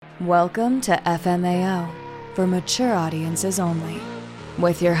Welcome to FMAO, for mature audiences only,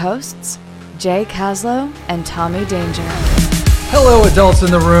 with your hosts, Jay Caslow and Tommy Danger. Hello, adults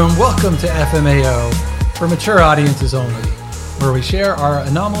in the room. Welcome to FMAO, for mature audiences only, where we share our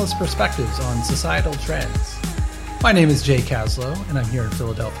anomalous perspectives on societal trends. My name is Jay Caslow, and I'm here in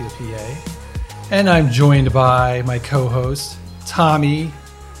Philadelphia, PA. And I'm joined by my co-host, Tommy,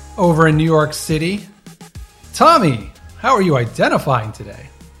 over in New York City. Tommy, how are you identifying today?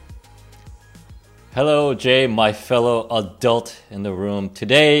 Hello, Jay, my fellow adult in the room.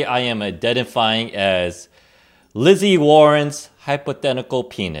 Today, I am identifying as Lizzie Warren's hypothetical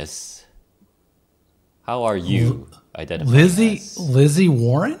penis. How are you identifying as? Lizzie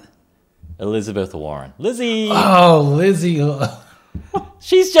Warren? Elizabeth Warren. Lizzie! Oh, Lizzie.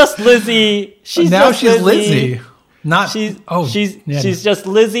 She's just Lizzie. She's Lizzie. She's just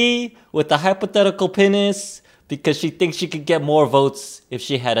Lizzie with the hypothetical penis because she thinks she could get more votes if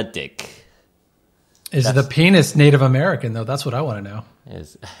she had a dick. Is the penis Native American, though? That's what I want to know.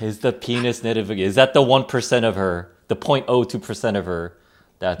 Is the penis Native American? Is that the 1% of her, the 0.02% of her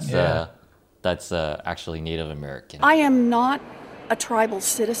that's actually Native American? I am not a tribal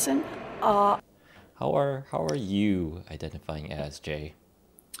citizen. How are you identifying as, Jay?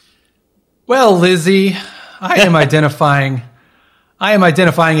 Well, Lizzie, I am identifying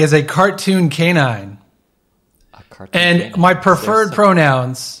as a cartoon canine. And my preferred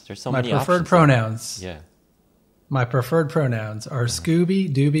pronouns. There's so many options. Yeah. My preferred pronouns are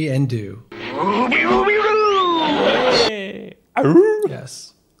Scooby, Dooby, and Doo.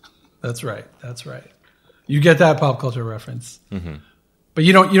 Yes, that's right. You get that pop culture reference, but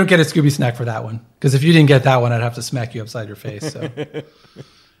you don't get a Scooby snack for that one, because if you didn't get that one, I'd have to smack you upside your face. So.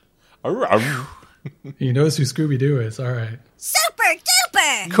 He knows who Scooby Doo is. All right. Super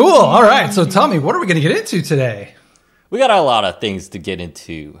duper. Cool. All right. So tell me, what are we going to get into today? We got a lot of things to get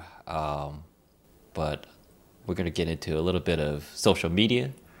into, but we're going to get into a little bit of social media.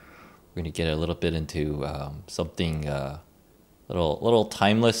 We're going to get a little bit into something little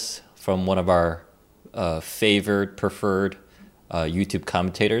timeless from one of our preferred YouTube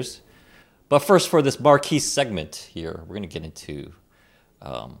commentators. But first, for this marquee segment here, we're going to get into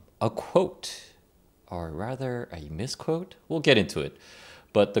a quote, or rather a misquote. We'll get into it.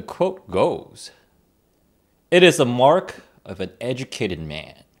 But the quote goes, "It is a mark of an educated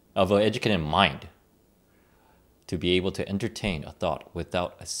man, of an educated mind, to be able to entertain a thought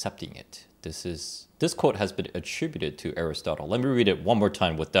without accepting it." This quote has been attributed to Aristotle. Let me read it one more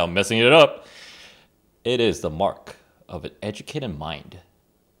time without messing it up. "It is the mark of an educated mind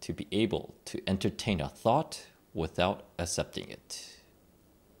to be able to entertain a thought without accepting it."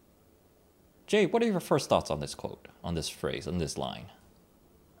 Jay, what are your first thoughts on this quote, on this phrase, on this line?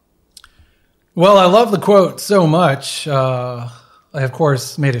 Well, I love the quote so much. I, of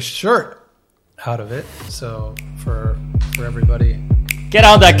course, made a shirt out of it. So for everybody, get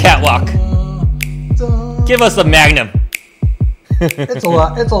on that catwalk. Give us a magnum. It's a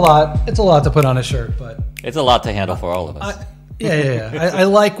lot to put on a shirt, but it's a lot to handle for all of us. I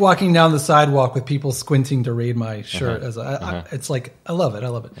like walking down the sidewalk with people squinting to read my shirt. It's like, I love it.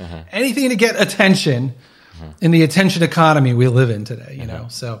 Anything to get attention in the attention economy we live in today, you know.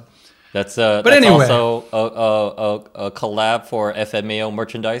 So that's anyway. Also a collab for FMAO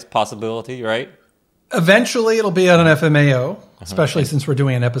merchandise possibility, right? Eventually, it'll be on an FMAO, especially since we're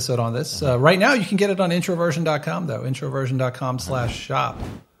doing an episode on this. Right now, you can get it on introversion.com, though. Introversion.com/shop,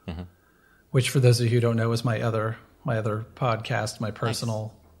 which, for those of you who don't know, is my other podcast, my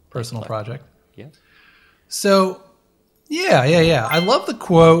personal project. Yeah. So, yeah. I love the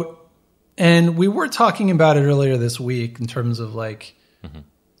quote, and we were talking about it earlier this week in terms of like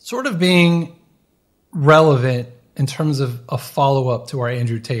sort of being relevant in terms of a follow-up to our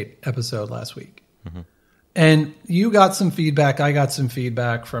Andrew Tate episode last week. And you got some feedback, I got some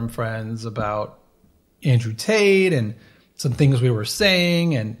feedback from friends about Andrew Tate and some things we were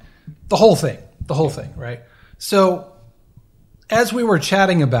saying and the whole thing, right? So as we were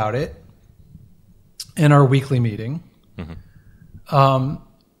chatting about it in our weekly meeting,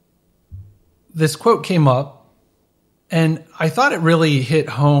 this quote came up, and I thought it really hit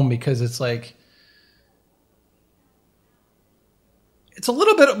home because it's like, it's a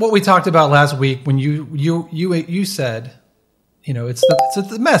little bit of what we talked about last week when you said, you know, it's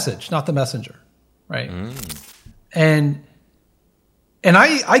the message, not the messenger, right? And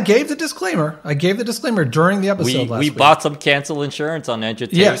I gave the disclaimer. During the episode last week. We bought some cancel insurance on Andrew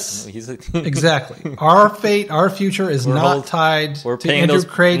Tate. Yes, exactly. Our fate, our future is not tied to Andrew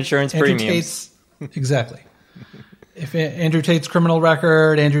Tate. Insurance premiums. Exactly. If Andrew Tate's criminal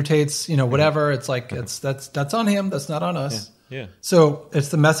record, Andrew Tate's, whatever, it's like that's on him. That's not on us. Yeah. So it's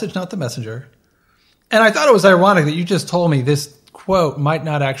the message, not the messenger. And I thought it was ironic that you just told me this quote might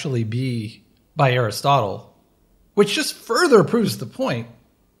not actually be by Aristotle, which just further proves the point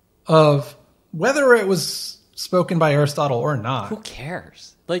of whether it was spoken by Aristotle or not. Who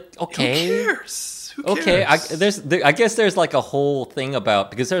cares? Like, okay. Who cares? Who cares? Okay, I guess there's like a whole thing about,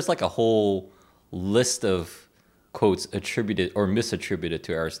 because there's like a whole list of quotes attributed or misattributed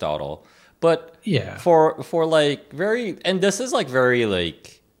to Aristotle. But yeah, for like very, and this is like very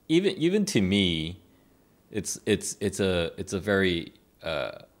like even to me, it's a very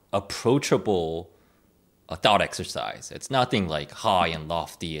approachable thought exercise. It's nothing like high and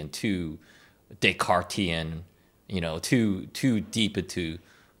lofty and too Descartesian, too deep into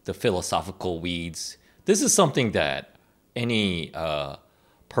the philosophical weeds. This is something that any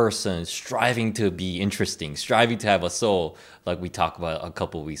person striving to be interesting, striving to have a soul, like we talked about a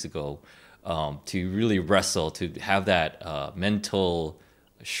couple of weeks ago, to really wrestle, to have that mental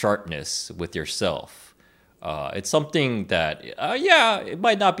sharpness with yourself. It's something that, it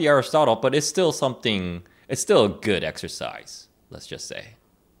might not be Aristotle, but it's still something, it's still a good exercise, let's just say.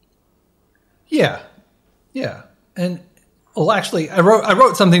 Yeah. Yeah. And, well, actually, I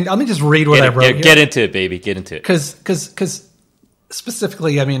wrote something. Let me just read what I wrote. Get into it, baby. Get into it. Because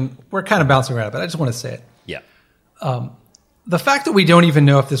specifically, I mean, we're kind of bouncing around, but I just want to say it. Yeah. The fact that we don't even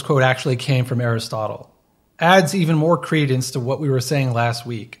know if this quote actually came from Aristotle adds even more credence to what we were saying last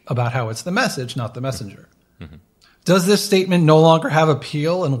week about how it's the message, not the messenger. Mm-hmm. Does this statement no longer have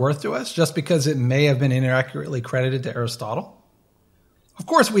appeal and worth to us just because it may have been inaccurately credited to Aristotle? Of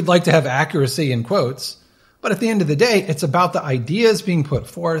course, we'd like to have accuracy in quotes, but at the end of the day, it's about the ideas being put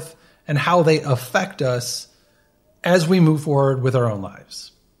forth and how they affect us as we move forward with our own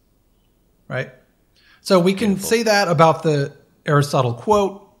lives. Right? So we can say that about the Aristotle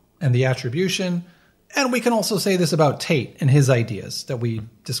quote and the attribution, and we can also say this about Tate and his ideas that we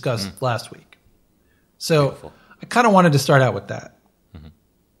discussed last week. So I kind of wanted to start out with that. Mm-hmm.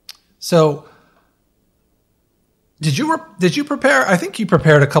 So did you prepare? I think you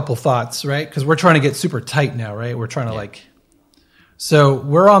prepared a couple thoughts, right? Because we're trying to get super tight now, right? We're trying to so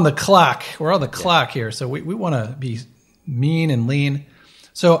we're on the clock. We're on the clock here. So we want to be mean and lean.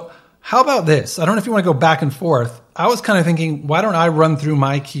 So how about this? I don't know if you want to go back and forth. I was kind of thinking, why don't I run through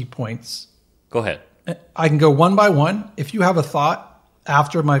my key points? Go ahead. I can go one by one. If you have a thought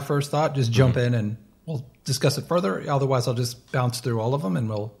after my first thought, just jump in and we'll discuss it further. Otherwise, I'll just bounce through all of them and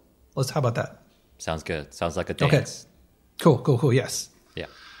how about that? Sounds good. Sounds like a dance. Okay. Cool. Yes. Yeah.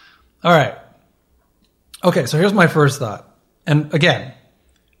 All right. Okay, so here's my first thought. And again,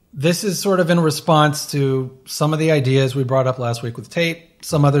 this is sort of in response to some of the ideas we brought up last week with Tate,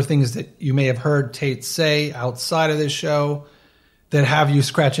 some other things that you may have heard Tate say outside of this show that have you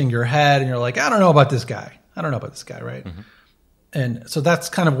scratching your head and you're like, I don't know about this guy, right? Mm-hmm. And so that's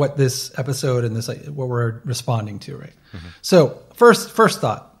kind of what this episode and what we're responding to, right? Mm-hmm. So first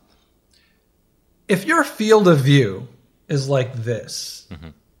thought. If your field of view is like this,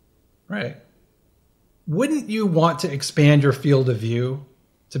 right, wouldn't you want to expand your field of view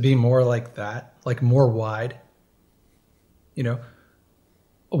to be more like that, like more wide? A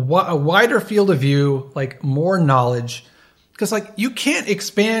wider field of view, like more knowledge, because you can't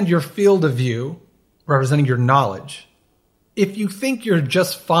expand your field of view representing your knowledge if you think you're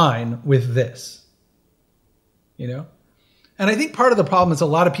just fine with this, And I think part of the problem is a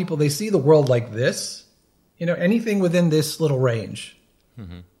lot of people, they see the world like this, anything within this little range.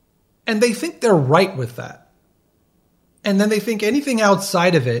 Mm-hmm. And they think they're right with that. And then they think anything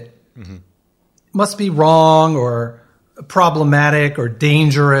outside of it must be wrong or problematic or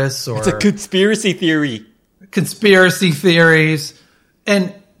dangerous. Or it's a conspiracy theory. Conspiracy theories.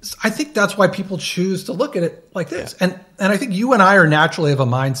 And I think that's why people choose to look at it like this. Yeah. And I think you and I are naturally of a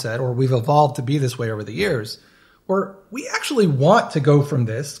mindset, or we've evolved to be this way over the years, where we actually want to go from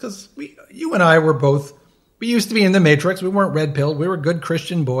this, because you and I were both, we used to be in the Matrix. We weren't red-pilled. We were good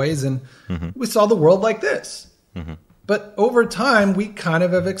Christian boys, and we saw the world like this. Mm-hmm. But over time, we kind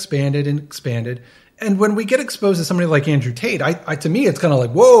of have expanded and expanded. And when we get exposed to somebody like Andrew Tate, to me, it's kind of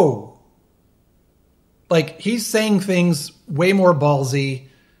like, whoa. Like, he's saying things way more ballsy,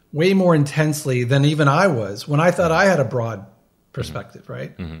 way more intensely than even I was when I thought I had a broad perspective,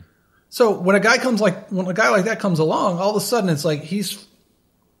 right? Mm-hmm. So when a guy like that comes along, all of a sudden it's like he's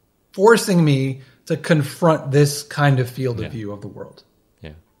forcing me to confront this kind of field of view of the world.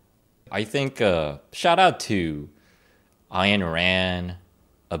 Yeah. I think shout out to Ayn Rand,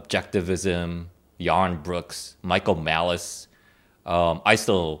 Objectivism, Yarn Brooks, Michael Malice. I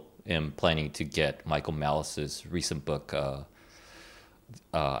still am planning to get Michael Malice's recent book.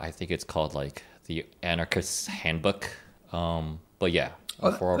 I think it's called The Anarchist's Handbook. But yeah,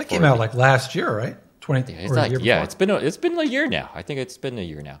 that came out like last year, right? It's been a year now. I think it's been a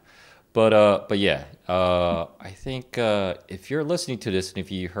year now. But yeah, I think if you're listening to this and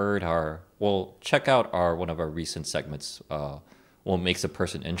if you heard check out one of our recent segments. What makes a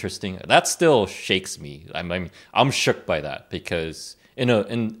person interesting? That still shakes me. I'm shook by that because in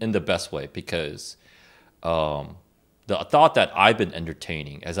the best way, because the thought that I've been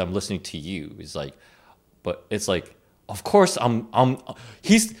entertaining as I'm listening to you is like, but it's like, of course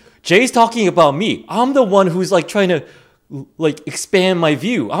Jay's talking about me. I'm the one who's like trying to like expand my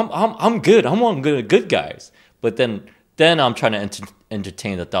view. I'm good. I'm one of the good guys. But then I'm trying to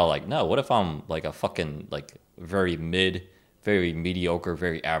entertain the thought like, no, what if I'm like a fucking like very mediocre,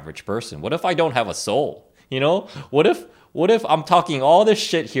 very average person? What if I don't have a soul? What if I'm talking all this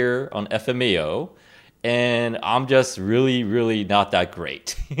shit here on FMAO and I'm just really, really not that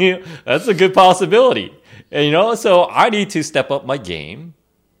great? That's a good possibility. And, so I need to step up my game.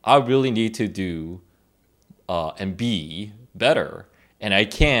 I really need to do and be better. And I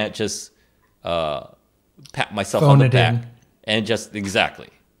can't just pat myself on the back and just exactly.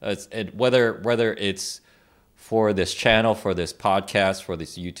 Whether it's for this channel, for this podcast, for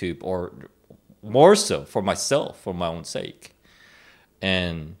this YouTube, or more so for myself, for my own sake.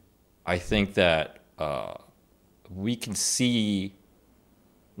 And I think that we can see,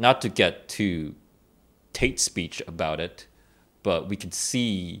 not to get to Tate's speech about it, but we can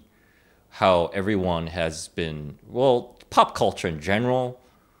see how everyone has been, pop culture in general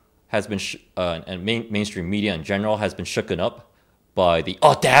has been, and mainstream media in general has been shooken up by the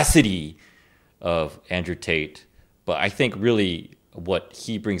audacity of Andrew Tate. But I think really what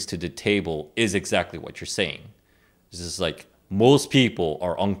he brings to the table is exactly what you're saying. It's just like most people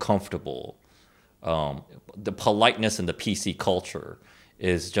are uncomfortable. The politeness and the PC culture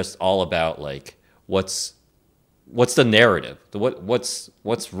is just all about like what's the narrative, what's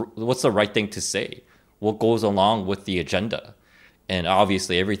the right thing to say, what goes along with the agenda. And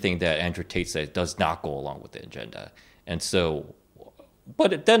obviously everything that Andrew Tate says does not go along with the agenda. And so,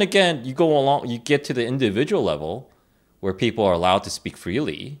 but then again, you get to the individual level where people are allowed to speak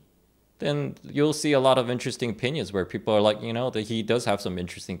freely, then you'll see a lot of interesting opinions where people are like, that he does have some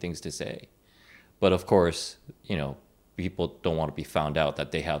interesting things to say. But of course, people don't want to be found out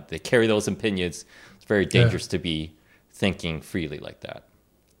that they carry those opinions. It's very dangerous to be thinking freely like that.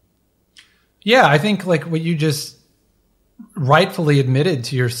 Yeah, I think like what you just rightfully admitted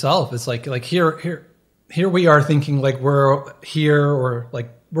to yourself, it's like here we are thinking like we're here or like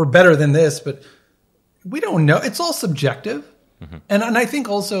we're better than this, but we don't know. It's all subjective. Mm-hmm. And I think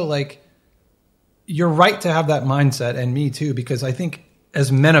also like you're right to have that mindset, and me too, because I think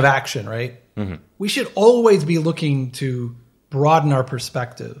as men of action, right, mm-hmm. we should always be looking to broaden our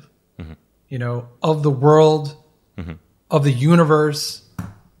perspective, mm-hmm. Of the world, mm-hmm. of the universe,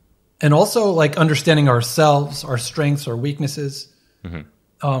 and also like understanding ourselves, our strengths, our weaknesses.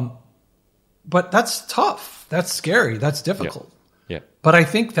 Mm-hmm. But that's tough. That's scary. That's difficult. Yeah. But I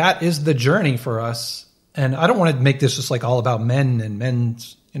think that is the journey for us. And I don't want to make this just like all about men and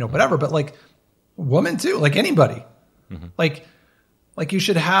men's, whatever, but like women too, like anybody, mm-hmm. like you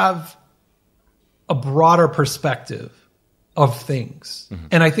should have a broader perspective of things. Mm-hmm.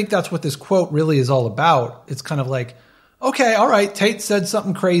 And I think that's what this quote really is all about. It's kind of like, okay, all right, Tate said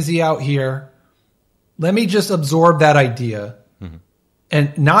something crazy out here. Let me just absorb that idea mm-hmm.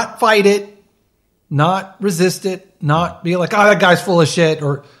 and not fight it, not resist it, not be like, that guy's full of shit,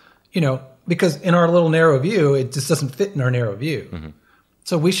 or, because in our little narrow view, it just doesn't fit in our narrow view. Mm-hmm.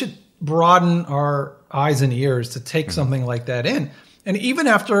 So we should broaden our eyes and ears to take mm-hmm. something like that in. And even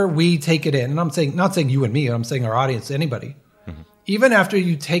after we take it in, and I'm saying, not saying you and me, I'm saying our audience, anybody, mm-hmm. even after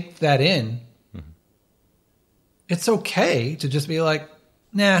you take that in, mm-hmm. it's okay to just be like,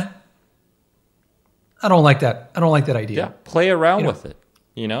 nah, I don't like that. I don't like that idea. Yeah, play around with it,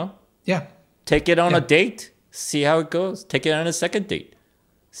 Yeah. Take it on a date, see how it goes. Take it on a second date,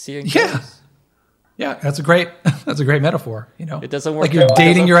 see how it goes. Yeah, that's a great It metaphor, doesn't work like you're out.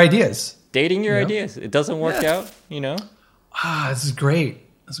 dating your ideas. Dating your ideas. It doesn't work out, This is great.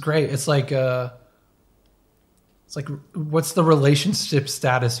 It's great. It's like what's the relationship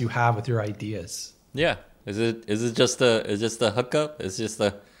status you have with your ideas? Yeah. Is it just a hookup? Is it just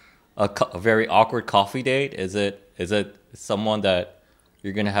a very awkward coffee date? Is it someone that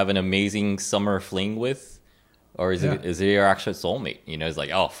you're gonna have an amazing summer fling with, or is it your actual soulmate? It's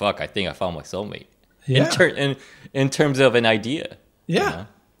like, oh fuck, I think I found my soulmate. Yeah. In terms of an idea. Yeah.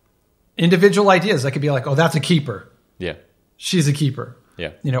 Individual ideas. That could be like, oh, that's a keeper. Yeah. She's a keeper.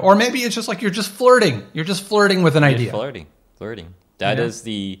 Yeah. Or maybe it's just like you're just flirting. You're just flirting with an idea. Flirting. That is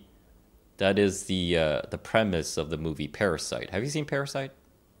That is the premise of the movie Parasite. Have you seen Parasite?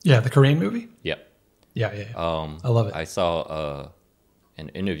 Yeah, the Korean movie? Yep. Yeah. I love it. I saw an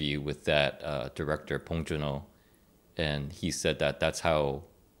interview with that director, Bong Joon-ho, and he said that that's how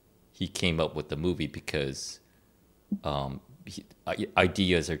he came up with the movie because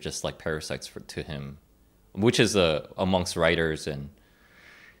ideas are just like parasites to him, which is amongst writers and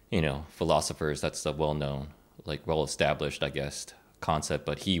philosophers, that's a well-known, like well-established, I guess, concept.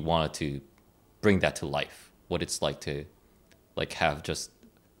 But he wanted to bring that to life, what it's like to like have just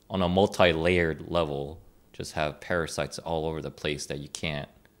on a multi-layered level, just have parasites all over the place that you can't,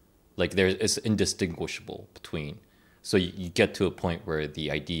 like it's indistinguishable between. So you get to a point where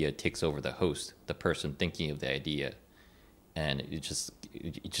the idea takes over the host, the person thinking of the idea, and you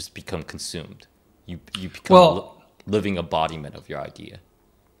just become consumed. You become living embodiment of your idea.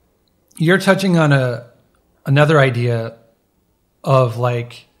 You're touching on another idea of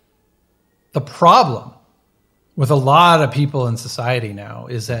like the problem with a lot of people in society now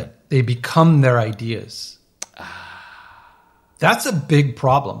is that they become their ideas. That's a big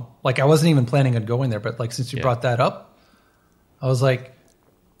problem. Like I wasn't even planning on going there, but like since you brought that up, I was like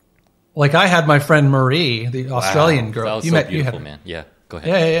I had my friend Marie, the Australian girl. That was you so met, beautiful, you had, man. Yeah, go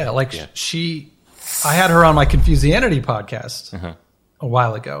ahead. Yeah. Like I had her on my Confusianity podcast a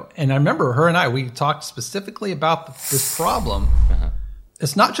while ago, and I remember we talked specifically about this problem.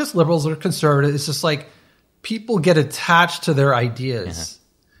 It's not just liberals or conservatives. It's just like people get attached to their ideas.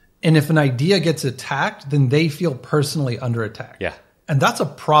 And if an idea gets attacked, then they feel personally under attack. Yeah. And that's a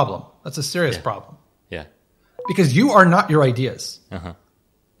problem. That's a serious problem. Yeah. Because you are not your ideas. And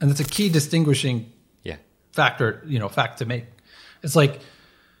that's a key distinguishing factor, fact to make. It's like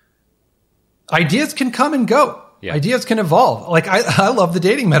ideas can come and go. Yeah. Ideas can evolve. Like I love the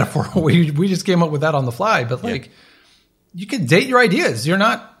dating metaphor. We just came up with that on the fly, but like you can date your ideas. You're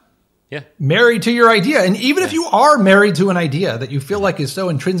not married to your idea. And even if you are married to an idea that you feel like is so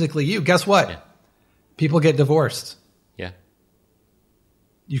intrinsically you, guess what? People get divorced. Yeah.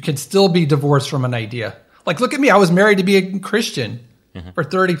 You can still be divorced from an idea. Like, look at me. I was married to be a Christian for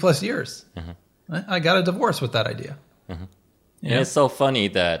 30 plus years. I got a divorce with that idea. And it's so funny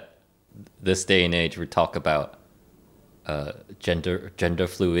that this day and age we talk about gender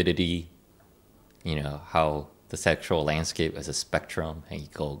fluidity, how the sexual landscape is a spectrum, and you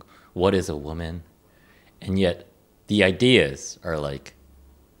go, what is a woman? And yet the ideas are like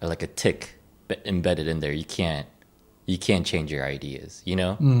a tick embedded in there. You can't change your ideas,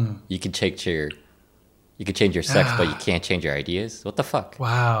 You can change your sex, but you can't change your ideas. What the fuck?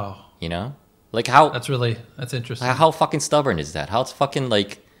 Wow. Like how that's interesting. How fucking stubborn is that? How fucking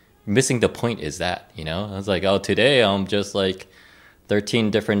like missing the point is that? I was like, oh, today I'm just like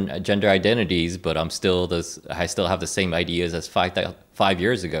 13 different gender identities, but I still have the same ideas as 5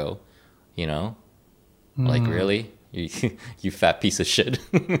 years ago, Like really? You fat piece of shit.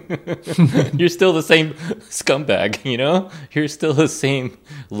 You're still the same scumbag, You're still the same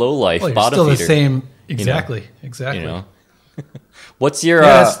lowlife bottom feeder. Still the same, exactly. What's your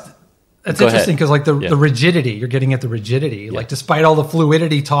that's interesting because like the rigidity, you're getting at the rigidity. Like despite all the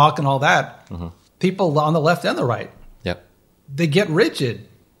fluidity talk and all that, people on the left and the right, they get rigid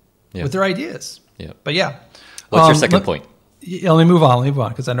with their ideas. But what's your second point? Let me move on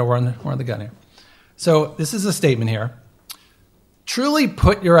because I know we're on the gun here. So this is a statement here. Truly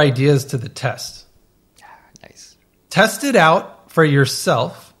put your ideas to the test. Nice. Test it out for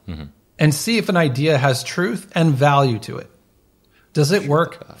yourself and see if an idea has truth and value to it. Does it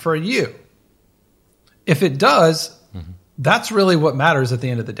work for you? If it does, that's really what matters at the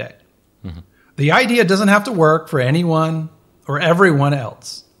end of the day. The idea doesn't have to work for anyone or everyone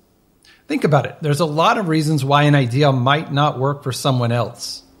else. Think about it. There's a lot of reasons why an idea might not work for someone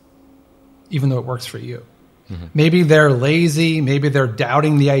else, even though it works for you. Maybe they're lazy. Maybe they're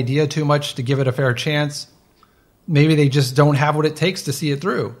doubting the idea too much to give it a fair chance. Maybe they just don't have what it takes to see it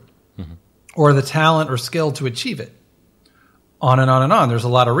through or the talent or skill to achieve it. On and on and on. There's a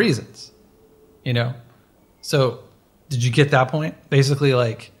lot of reasons, So did you get that point? Basically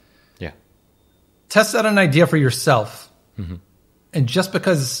like, test out an idea for yourself. And just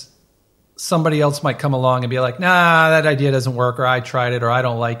because somebody else might come along and be like, nah, that idea doesn't work, or I tried it, or I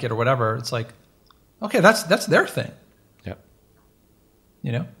don't like it, or whatever. It's like, okay, that's their thing.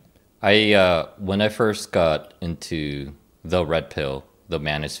 I when I first got into the red pill, the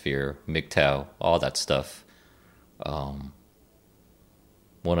manosphere, MGTOW, all that stuff,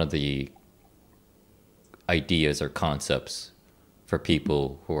 one of the ideas or concepts for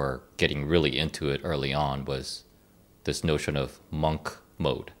people who are getting really into it early on was this notion of monk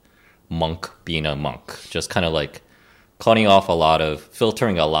mode. Monk being a monk, just kind of like filtering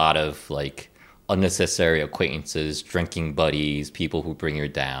a lot of like unnecessary acquaintances, drinking buddies, people who bring you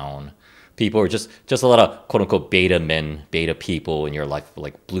down. People are just a lot of quote unquote beta men, beta people in your life,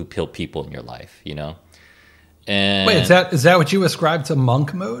 like blue pill people in your life, you know? And wait, is that what you ascribe to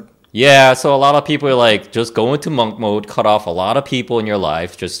monk mode? Yeah, so a lot of people are like, just go into monk mode, cut off a lot of people in your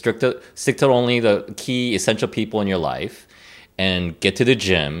life, just stick to only the key essential people in your life, and get to the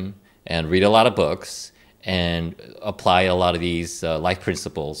gym and read a lot of books and apply a lot of these life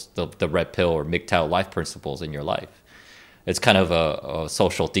principles, the red pill or MGTOW life principles in your life. It's kind of a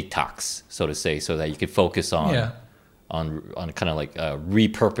social detox, so to say, so that you can focus on kind of like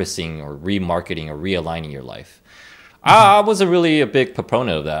repurposing or remarketing or realigning your life. I wasn't really a big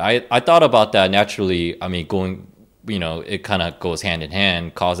proponent of that. I thought about that naturally. I mean, it kind of goes hand in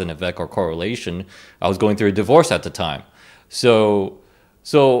hand, cause and effect or correlation. I was going through a divorce at the time. So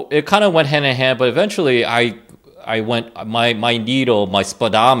it kind of went hand in hand, but eventually I went, my needle, my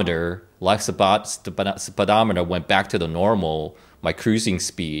speedometer, life speedometer went back to the normal, my cruising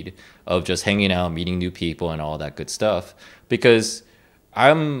speed of just hanging out, meeting new people and all that good stuff, because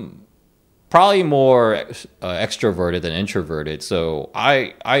I'm probably more extroverted than introverted. So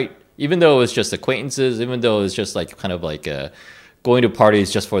I even though it's just acquaintances, even though it's just like kind of like going to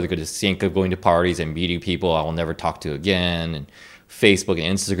parties just for the sake of going to parties and meeting people I will never talk to again, and Facebook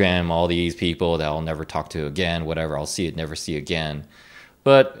and Instagram, all these people that I'll never talk to again, whatever, I'll never see again.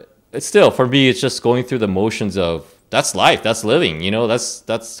 But it's still, for me, it's just going through the motions of, that's life, that's living, that's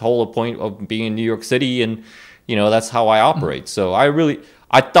the whole point of being in New York City, and that's how I operate. So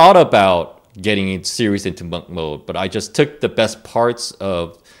I thought about getting serious into monk mode, but I just took the best parts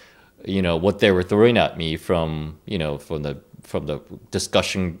of what they were throwing at me from the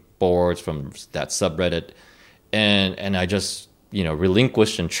discussion boards, from that subreddit, and I just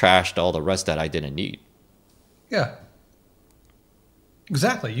relinquished and trashed all the rest that I didn't need. Yeah,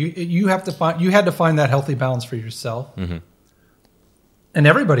 exactly. You had to find that healthy balance for yourself, and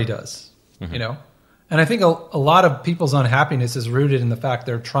everybody does, And I think a lot of people's unhappiness is rooted in the fact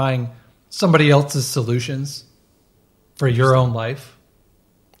they're trying somebody else's solutions for your own life.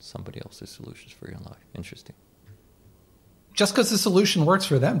 Somebody else's solutions for your life. Interesting. Just because the solution works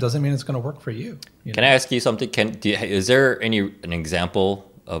for them doesn't mean it's going to work for you. Can I ask you something? Is there an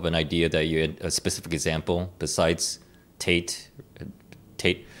example of an idea that you had, a specific example besides Tate,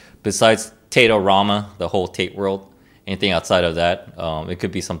 besides Tate-orama, the whole Tate world? Anything outside of that? It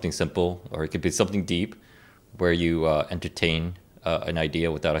could be something simple, or it could be something deep, where you entertain an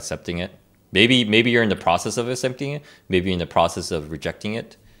idea without accepting it. Maybe you're in the process of accepting it. Maybe you're in the process of rejecting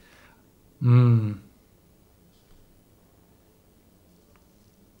it.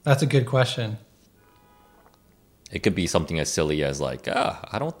 That's a good question. It could be something as silly as like,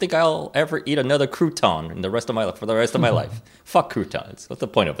 I don't think I'll ever eat another crouton for the rest of my life. Fuck croutons. What's the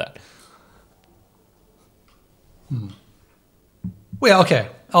point of that? Well, okay.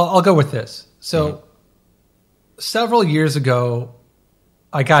 I'll go with this. So several years ago,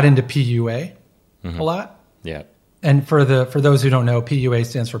 I got into PUA a lot. Yeah. And for those who don't know, PUA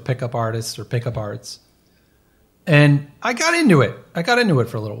stands for Pickup Artists or Pickup Arts. And I got into it.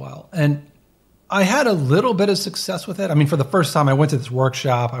 For a little while. And I had a little bit of success with it. I mean, for the first time, I went to this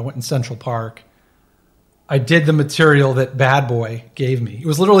workshop. I went in Central Park. I did the material that Bad Boy gave me. It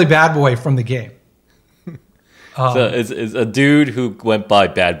was literally Bad Boy from the game. So it's a dude who went by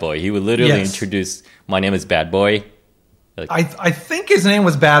Bad Boy. He would literally introduce, my name is Bad Boy. Like, I think his name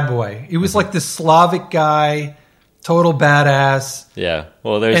was Bad Boy. He was like this Slavic guy, total badass. Yeah.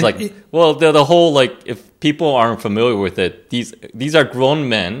 Well, there's the whole, like, if people aren't familiar with it, these are grown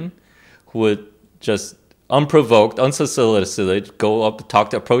men who would just unprovoked, unsolicited, go up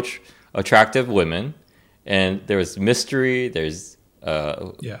to approach attractive women. And there's mystery. There's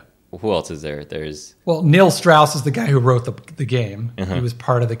who else is there? Neil Strauss is the guy who wrote the game. He was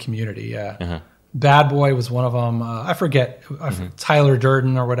part of the community. Yeah. Bad Boy was one of them. I forget Tyler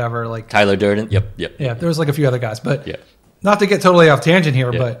Durden or whatever. Like Tyler Durden. Yep. Yeah. There was like a few other guys, but not to get totally off tangent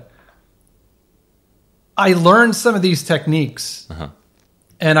here, but I learned some of these techniques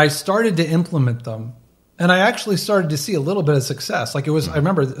and I started to implement them. And I actually started to see a little bit of success. Like it was, I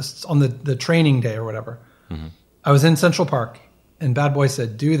remember on the training day or whatever, I was in Central Park and Bad Boy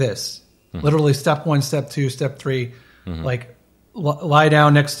said, do this. Literally step 1, step 2, step 3, like lie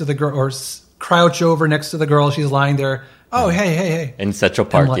down next to the girl or crouch over next to the girl. She's lying there. Oh, hey. In Central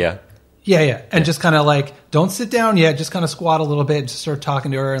Park, Yeah. And just kind of like, don't sit down yet. Just kind of squat a little bit and just start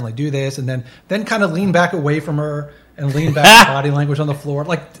talking to her and like do this. And then kind of lean back away from her and lean back body language on the floor.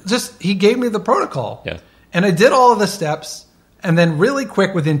 Like just, he gave me the protocol. Yeah. And I did all of the steps. And then really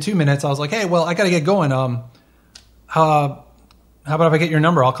quick, within 2 minutes, I was like, hey, well, I got to get going. how about if I get your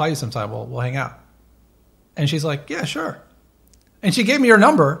number? I'll call you sometime. We'll hang out. And she's like, yeah, sure. And she gave me her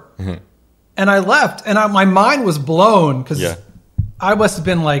number, and I left, and my mind was blown because I must have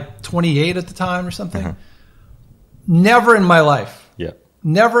been like 28 at the time or something. Never in my life.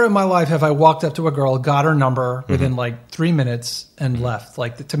 Never in my life have I walked up to a girl, got her number within like 3 minutes, and left.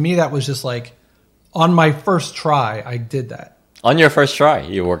 Like, to me, that was just like, on my first try, I did that. On your first try,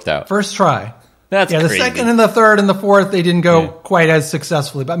 you worked out. First try. That's crazy. The second and the third and the fourth, they didn't go quite as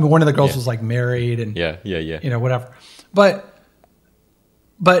successfully. But I mean, one of the girls was like married and you know, whatever. But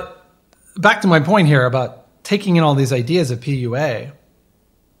back to my point here about taking in all these ideas of PUA.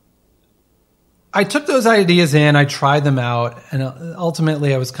 I took those ideas in, I tried them out, and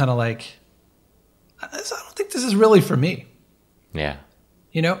ultimately I was kind of like, I don't think this is really for me. Yeah.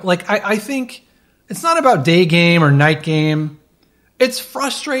 You know, like I think it's not about day game or night game. It's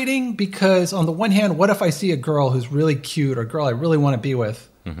frustrating because on the one hand, what if I see a girl who's really cute or a girl I really want to be with?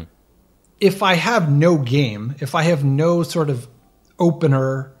 If I have no game, if I have no sort of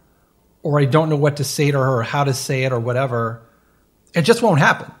opener, or I don't know what to say to her or how to say it or whatever, it just won't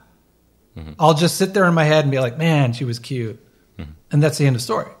happen. I'll just sit there in my head and be like, man, she was cute. And that's the end of the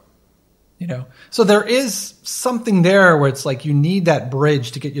story. You know? So there is something there where it's like you need that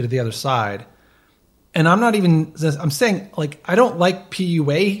bridge to get you to the other side. And I'm saying, like, I don't like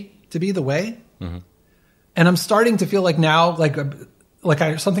PUA to be the way. And I'm starting to feel like now,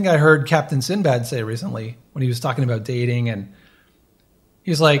 something I heard Captain Sinbad say recently when he was talking about dating, and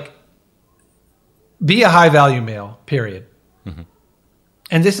he's like, be a high value male, period.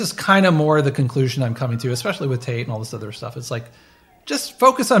 And this is kind of more the conclusion I'm coming to, especially with Tate and all this other stuff. It's like, just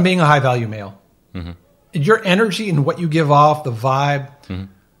focus on being a high value male. Your energy and what you give off, the vibe,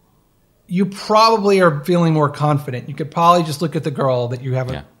 you probably are feeling more confident. You could probably just look at the girl that you have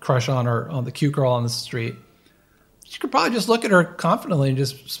a crush on, or on the cute girl on the street. You could probably just look at her confidently and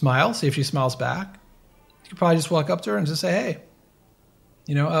just smile, see if she smiles back. You could probably just walk up to her and just say, hey,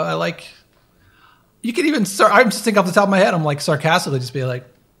 you know, I like... You could even start, I'm just thinking off the top of my head, I'm like sarcastically just be like,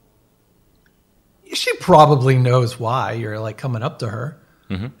 she probably knows why you're like coming up to her.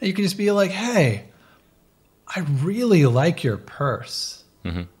 And you could just be like, hey, I really like your purse.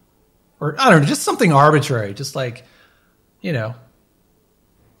 Or I don't know, just something arbitrary. Just like, you know,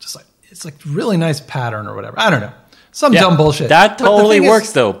 just like, it's like really nice pattern or whatever. I don't know. Some dumb bullshit. That totally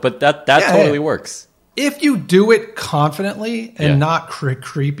works though. But that totally works. If you do it confidently and not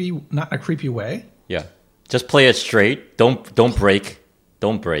creepy, not in a creepy way. Yeah, just play it straight. Don't break.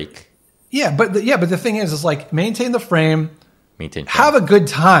 Yeah, but the thing is like maintain the frame. Have a good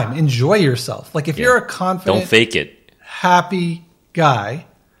time. Enjoy yourself. Like if you're a confident, don't fake it, happy guy,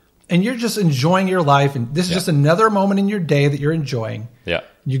 and you're just enjoying your life, and this is just another moment in your day that you're enjoying. Yeah,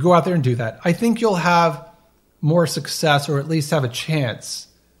 you go out there and do that. I think you'll have more success, or at least have a chance.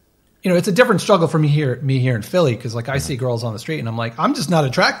 You know, it's a different struggle for me here in Philly, because like I see girls on the street and I'm like, I'm just not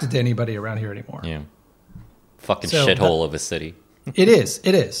attracted to anybody around here anymore. Yeah. Fucking shithole of a city. It is.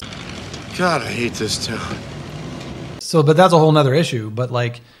 God, I hate this town. So, but that's a whole nother issue. But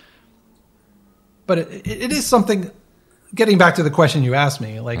it is something, getting back to the question you asked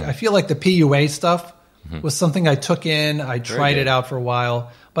me, like I feel like the PUA stuff was something I took in, I tried it out for a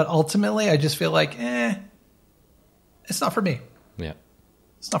while, but ultimately I just feel like, it's not for me. Yeah.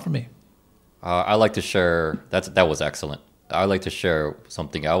 It's not for me. I like to share, that was excellent. I like to share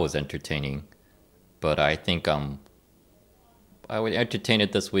something I was entertaining, but I think I would entertain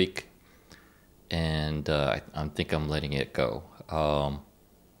it this week, and I think I'm letting it go.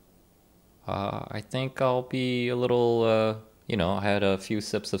 I think I'll be a little, I had a few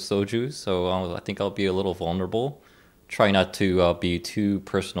sips of soju, so I think I'll be a little vulnerable. Try not to be too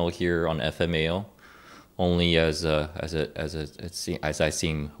personal here on FMAO. Only as I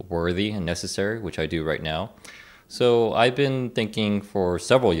seem worthy and necessary, which I do right now. So I've been thinking for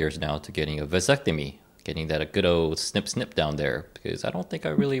several years now to getting a vasectomy, getting that a good old snip down there, because I don't think I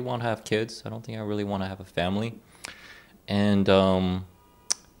really want to have kids. I don't think I really want to have a family. And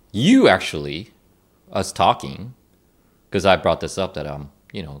you actually, us talking, because I brought this up that I'm,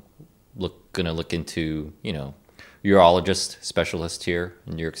 gonna look into, urologist specialist here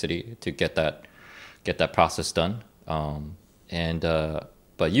in New York City to get that process done.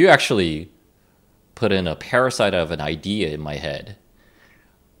 But you actually put in a parasite of an idea in my head.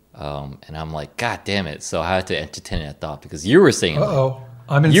 And I'm like, God damn it. So I had to entertain that thought, because you were saying,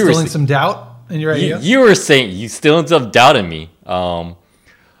 I'm instilling some doubt in your idea. You were saying, you still have some doubt in me.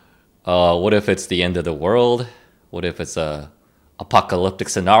 What if it's the end of the world? What if it's a apocalyptic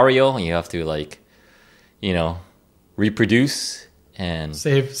scenario and you have to reproduce and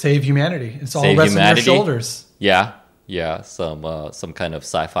save humanity? It's all rests on your shoulders. Yeah. some kind of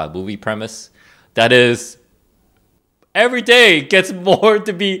sci-fi movie premise that is every day gets more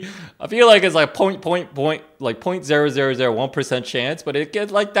to be. I feel like it's like like 0.0001% chance, but it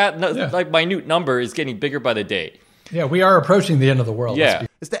gets like that like minute number is getting bigger by the day. Yeah, we are approaching the end of the world. Yeah,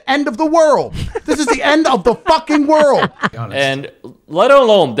 it's the end of the world. This is the end of the fucking world. And let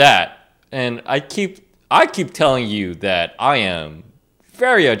alone that, and I keep telling you that I am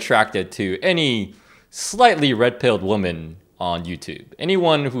very attracted to any slightly red-pilled woman on YouTube.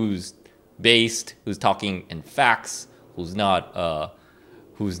 Anyone who's based, who's talking in facts, who's like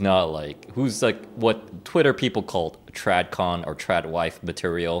what Twitter people call tradcon or tradwife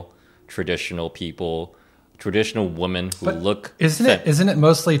material, traditional people, traditional women who look. Isn't it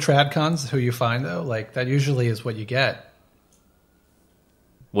mostly tradcons who you find though? Like that usually is what you get.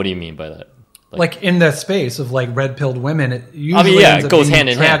 What do you mean by that? Like in the space of like red-pilled women, it usually ends it up goes being hand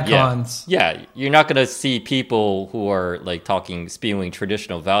in hand. tradcons. Yeah, you're not gonna see people who are like spewing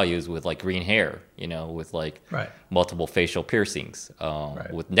traditional values with like green hair, with like multiple facial piercings,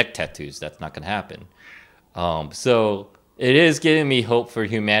 with neck tattoos. That's not gonna happen. So it is giving me hope for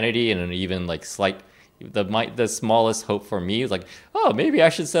humanity, and an even like the smallest hope for me is like, oh, maybe I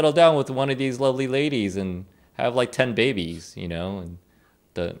should settle down with one of these lovely ladies and have like 10 babies, and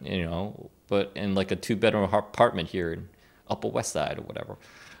but in like a 2-bedroom apartment here in Upper West Side or whatever.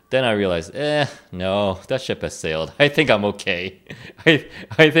 Then I realized, no, that ship has sailed. I think I'm okay. I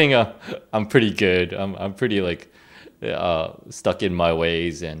think I'm pretty good. I'm pretty like stuck in my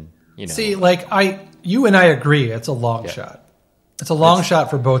ways, and See, like you and I agree, it's a long shot. It's a long shot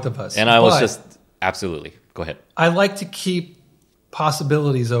for both of us. And I was just absolutely go ahead. I like to keep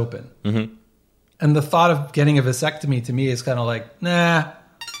possibilities open, and the thought of getting a vasectomy to me is kind of like, nah.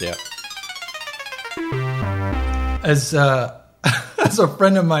 Yeah. As a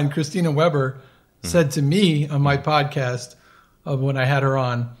friend of mine, Christina Weber, said to me on my podcast when I had her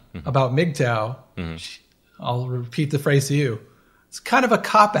on about MGTOW, I'll repeat the phrase to you. It's kind of a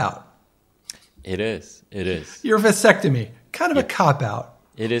cop-out. It is. Your vasectomy, kind of a cop-out.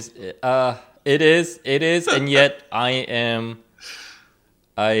 It is. It is. And yet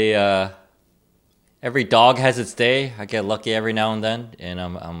every dog has its day. I get lucky every now and then, and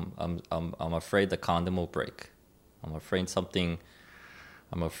I'm afraid the condom will break. I'm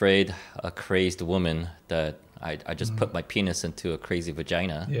afraid a crazed woman that I just put my penis into a crazy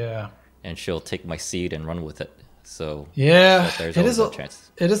vagina. Yeah. And she'll take my seed and run with it. So there's always a chance.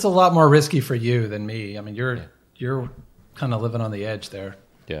 It is a lot more risky for you than me. I mean, you're kind of living on the edge there.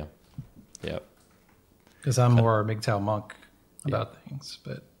 Yeah. Yeah. Because I'm more a MGTOW monk about things,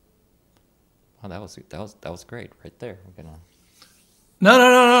 but. Oh, that was great right there.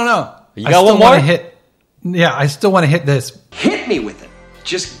 No. You got one more? I still want to hit this. Hit me with it.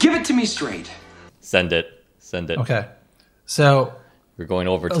 Just give it to me straight. Send it. Okay. So we're going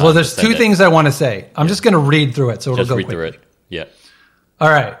over time. Well, there's two things I want to say. I'm just going to read through it, so it'll go quickly. Through it. Yeah. All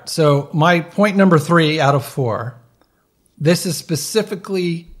right. So my point number 3 out of 4. This is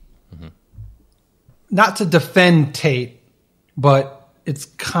specifically not to defend Tate, but it's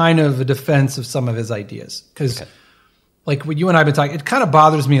kind of a defense of some of his ideas. Because like what you and I have been talking, it kind of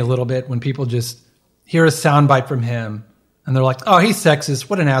bothers me a little bit when people just hear a soundbite from him and they're like, oh, he's sexist,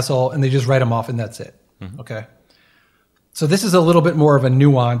 what an asshole, and they just write him off and that's it. Okay. So this is a little bit more of a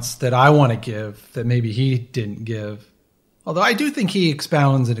nuance that I want to give that maybe he didn't give. Although I do think he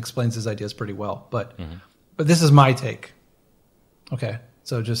expounds and explains his ideas pretty well. But this is my take. Okay.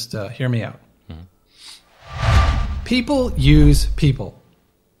 So just hear me out. People use people.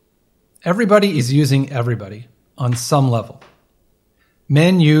 Everybody is using everybody on some level.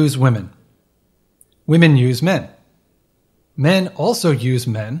 Men use women. Women use men. Men also use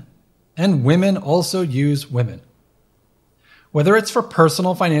men, and women also use women. Whether it's for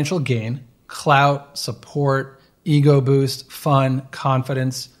personal financial gain, clout, support, ego boost, fun,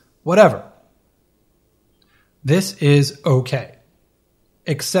 confidence, whatever. This is okay.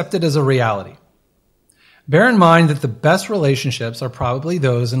 Accept it as a reality. Bear in mind that the best relationships are probably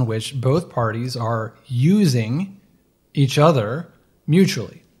those in which both parties are using each other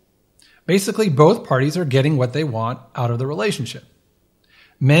mutually. Basically, both parties are getting what they want out of the relationship.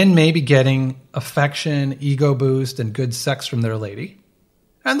 Men may be getting affection, ego boost, and good sex from their lady.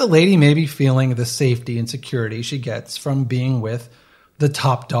 And the lady may be feeling the safety and security she gets from being with the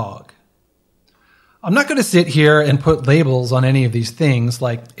top dog. I'm not going to sit here and put labels on any of these things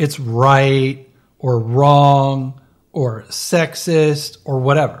like it's right or wrong or sexist or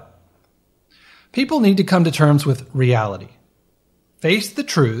whatever. People need to come to terms with reality, face the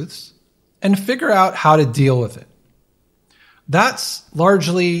truths, and figure out how to deal with it. That's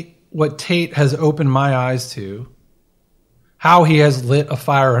largely what Tate has opened my eyes to how he has lit a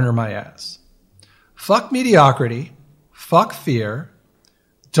fire under my ass. Fuck mediocrity. Fuck fear.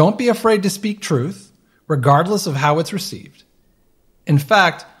 Don't be afraid to speak truth, regardless of how it's received. In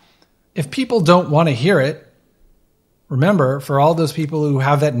fact, if people don't want to hear it, remember, for all those people who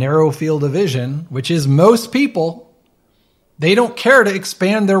have that narrow field of vision, which is most people, they don't care to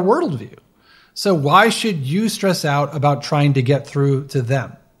expand their worldview. So why should you stress out about trying to get through to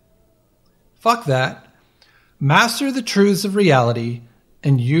them? Fuck that. Master the truths of reality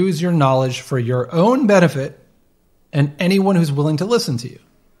and use your knowledge for your own benefit and anyone who's willing to listen to you.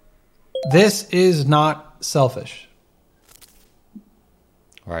 This is not selfish.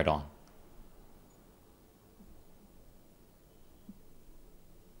 Right on.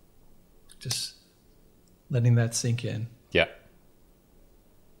 Just letting that sink in. Yeah.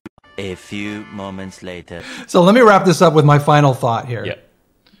 A few moments later. So let me wrap this up with my final thought here. Yeah.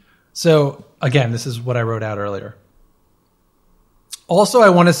 So again, this is what I wrote out earlier. Also, I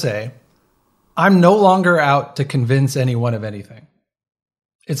want to say, I'm no longer out to convince anyone of anything.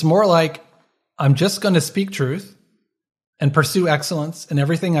 It's more like I'm just going to speak truth and pursue excellence in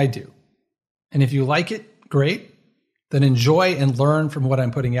everything I do. And if you like it, great. Then enjoy and learn from what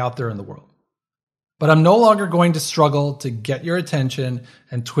I'm putting out there in the world. But I'm no longer going to struggle to get your attention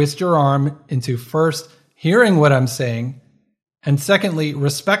and twist your arm into first hearing what I'm saying and secondly,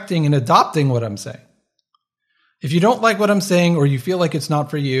 respecting and adopting what I'm saying. If you don't like what I'm saying or you feel like it's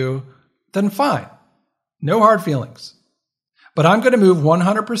not for you, then fine. No hard feelings. But I'm going to move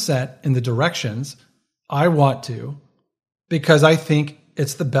 100% in the directions I want to because I think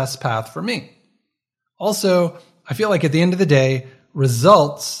it's the best path for me. Also, I feel like at the end of the day,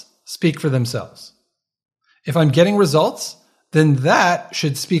 results speak for themselves. If I'm getting results, then that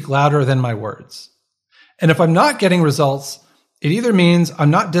should speak louder than my words. And if I'm not getting results, it either means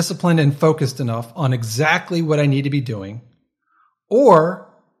I'm not disciplined and focused enough on exactly what I need to be doing,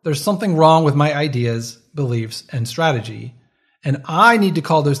 or there's something wrong with my ideas, beliefs, and strategy, and I need to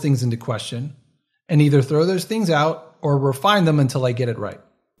call those things into question and either throw those things out or refine them until I get it right.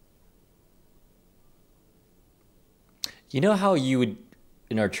 You know how you would,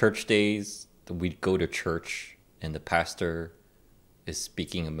 in our church days, we'd go to church and the pastor is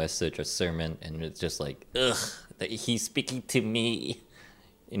speaking a message, a sermon, and it's just like, ugh, that he's speaking to me,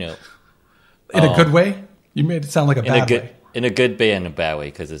 you know. In a good way? You made it sound like a bad way. In a good way and a bad way,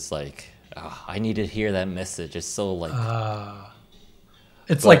 because it's like, oh, I need to hear that message. It's so like...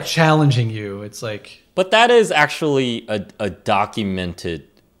 it's like challenging you. It's like... But that is actually a documented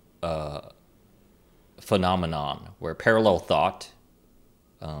phenomenon where parallel thought,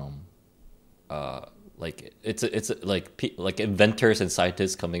 like it's like inventors and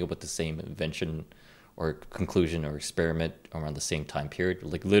scientists coming up with the same invention or conclusion or experiment around the same time period,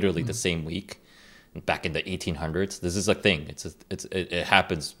 like literally the same week, back in the 1800s. This is a thing. It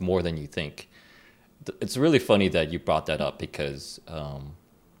happens more than you think. It's really funny that you brought that up because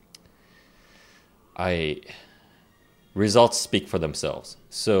results speak for themselves.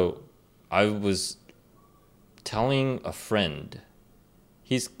 So I was telling a friend,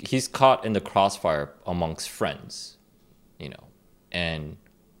 he's caught in the crossfire amongst friends, you know, and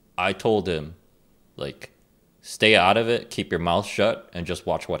I told him, like, stay out of it, keep your mouth shut, and just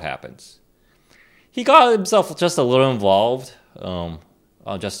watch what happens. He got himself just a little involved,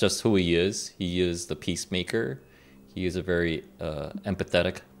 just who he is. He is the peacemaker. He is a very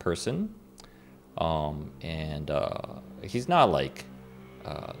empathetic person, and he's not like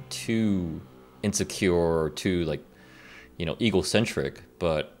too insecure or too, like, you know, egocentric,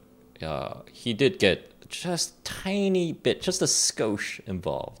 but he did get just tiny bit, just a skosh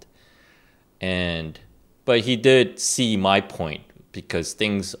involved. But he did see my point because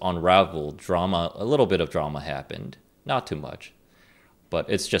things unraveled, a little bit of drama happened, not too much, but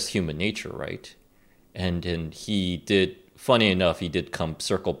it's just human nature, right? And then he did, funny enough, he did come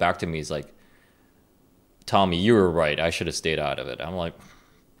circle back to me. He's like, Tommy, you were right. I should have stayed out of it. I'm like,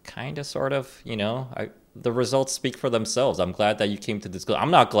 kind of, sort of, you know, the results speak for themselves. I'm glad that you came to this.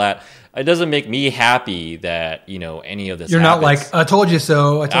 I'm not glad. It doesn't make me happy that, you know, any of this. You're happens. Not like, I told you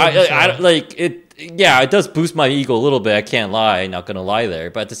so. I like it. Yeah, it does boost my ego a little bit. I can't lie. Not going to lie there.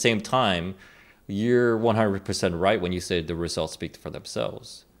 But at the same time, you're 100% right when you say the results speak for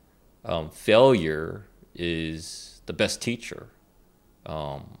themselves. Failure is the best teacher.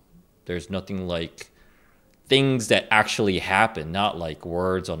 There's nothing like things that actually happen, not like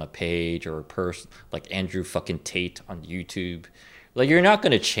words on a page or a person like Andrew fucking Tate on YouTube. Like, you're not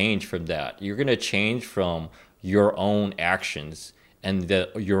going to change from that. You're going to change from your own actions and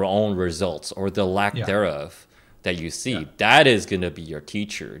your own results or the lack thereof that you see. Yeah. That is going to be your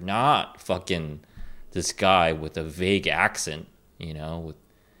teacher, not fucking this guy with a vague accent, with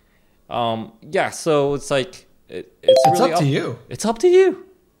so it's like it's really up to you. It's up to you.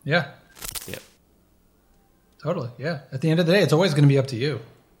 Yeah. Yeah. Totally. Yeah. At the end of the day, it's always going to be up to you.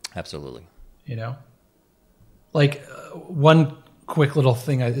 Absolutely. Like one quick little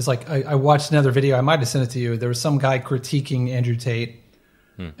thing is like I watched another video. I might have sent it to you. There was some guy critiquing Andrew Tate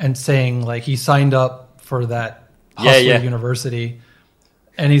and saying like he signed up for that Hustler University,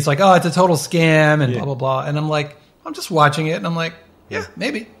 and he's like, "Oh, it's a total scam," and blah blah blah. And I'm like, I'm just watching it, and I'm like, yeah,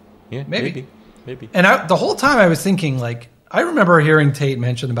 maybe. And the whole time I was thinking, like, I remember hearing Tate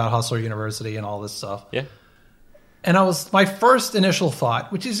mention about Hustler University and all this stuff. Yeah. And my first initial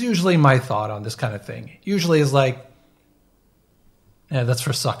thought, which is usually my thought on this kind of thing, usually is like, yeah, that's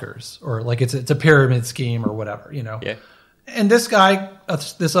for suckers, or like it's a pyramid scheme or whatever, Yeah. And this guy,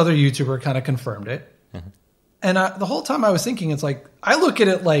 this other YouTuber kind of confirmed it. Mm-hmm. And the whole time I was thinking, it's like, I look at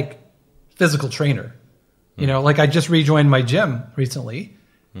it like physical trainer, like I just rejoined my gym recently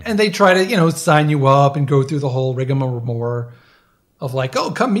and they try to, sign you up and go through the whole rigmarole of like,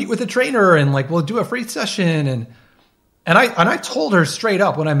 oh, come meet with a trainer and like, we'll do a free session. And I told her straight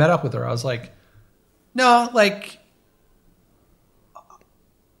up when I met up with her, I was like, no, like,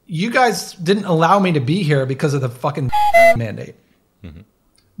 you guys didn't allow me to be here because of the fucking mandate. Mm-hmm.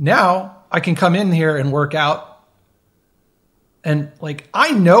 Now I can come in here and work out. And like,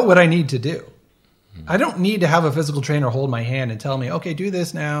 I know what I need to do. Mm-hmm. I don't need to have a physical trainer hold my hand and tell me, okay, do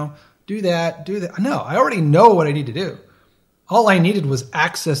this now, do that, do that. No, I already know what I need to do. All I needed was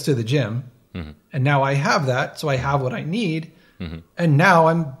access to the gym. Mm-hmm. And now I have that. So I have what I need. Mm-hmm. And now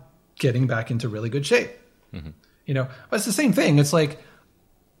I'm getting back into really good shape. Mm-hmm. But it's the same thing. It's like,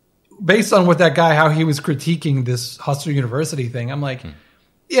 based on what that guy, how he was critiquing this Hustler University thing, I'm like,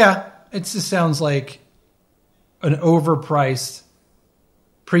 yeah, it just sounds like an overpriced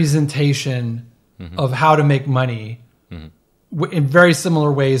presentation of how to make money in very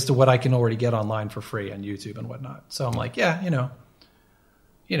similar ways to what I can already get online for free on YouTube and whatnot. So I'm like, yeah,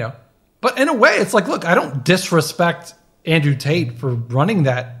 but in a way it's like, look, I don't disrespect Andrew Tate for running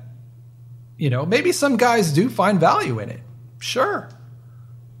that. Maybe some guys do find value in it. Sure.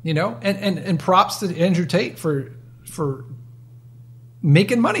 And props to Andrew Tate for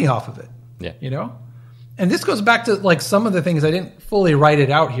making money off of it. Yeah. And this goes back to like some of the things I didn't fully write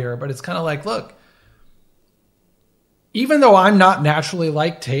it out here, but it's kind of like, look, even though I'm not naturally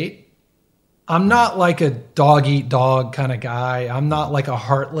like Tate, I'm not like a dog eat dog kind of guy. I'm not like a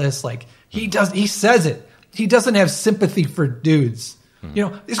heartless, like he says it. He doesn't have sympathy for dudes.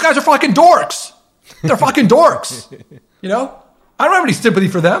 These guys are fucking dorks. They're fucking dorks. I don't have any sympathy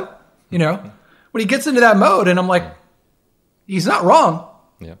for them. When he gets into that mode and I'm like, he's not wrong.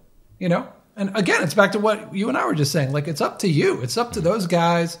 Yeah. And again, it's back to what you and I were just saying. Like, it's up to you. It's up to those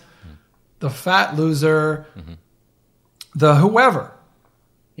guys, the fat loser, the whoever,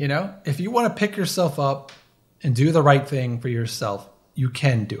 if you want to pick yourself up and do the right thing for yourself, you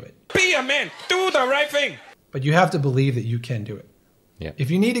can do it. Be a man, do the right thing. But you have to believe that you can do it. Yeah.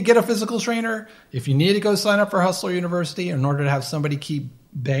 If you need to get a physical trainer, if you need to go sign up for Hustler University in order to have somebody keep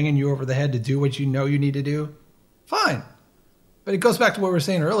banging you over the head to do what you know you need to do, fine. But it goes back to what we were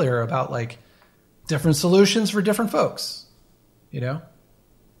saying earlier about like different solutions for different folks,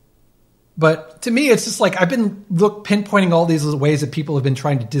 But to me, it's just like I've been pinpointing all these ways that people have been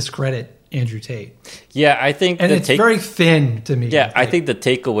trying to discredit Andrew Tate. Yeah, I think, and it's very thin to me. Yeah, I think the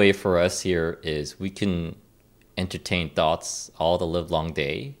takeaway for us here is we can entertain thoughts all the live long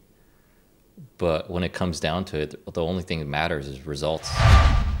day, but when it comes down to it, the only thing that matters is results.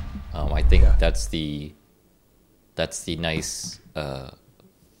 I think that's the nice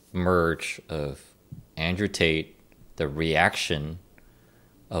merge of Andrew Tate, the reaction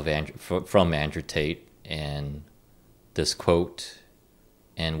of from Andrew Tate, and this quote,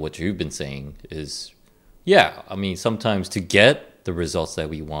 and what you've been saying is, sometimes to get the results that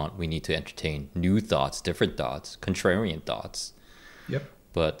we want, we need to entertain new thoughts, different thoughts, contrarian thoughts. Yep.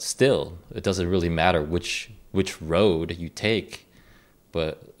 But still, it doesn't really matter which road you take,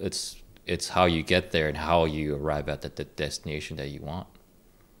 but it's how you get there and how you arrive at the destination that you want.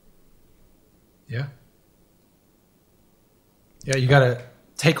 Yeah. Yeah, you got to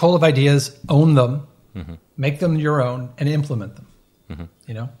take hold of ideas, own them, make them your own, and implement them.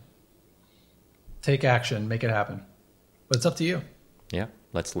 Take action, make it happen. But it's up to you. Yeah,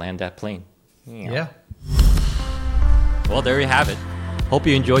 let's land that plane. Yeah. Well, there you have it. Hope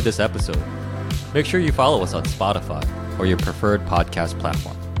you enjoyed this episode. Make sure you follow us on Spotify or your preferred podcast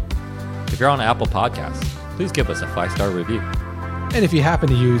platform. If you're on Apple Podcasts, please give us a 5-star review. And if you happen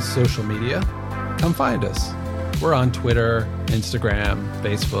to use social media, come find us. We're on Twitter, Instagram,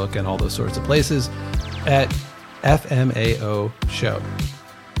 Facebook, and all those sorts of places. at FMAO Show.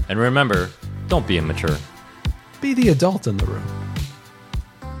 And remember, don't be immature. Be the adult in the room.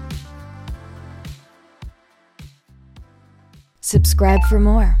 Subscribe for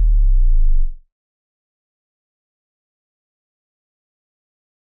more.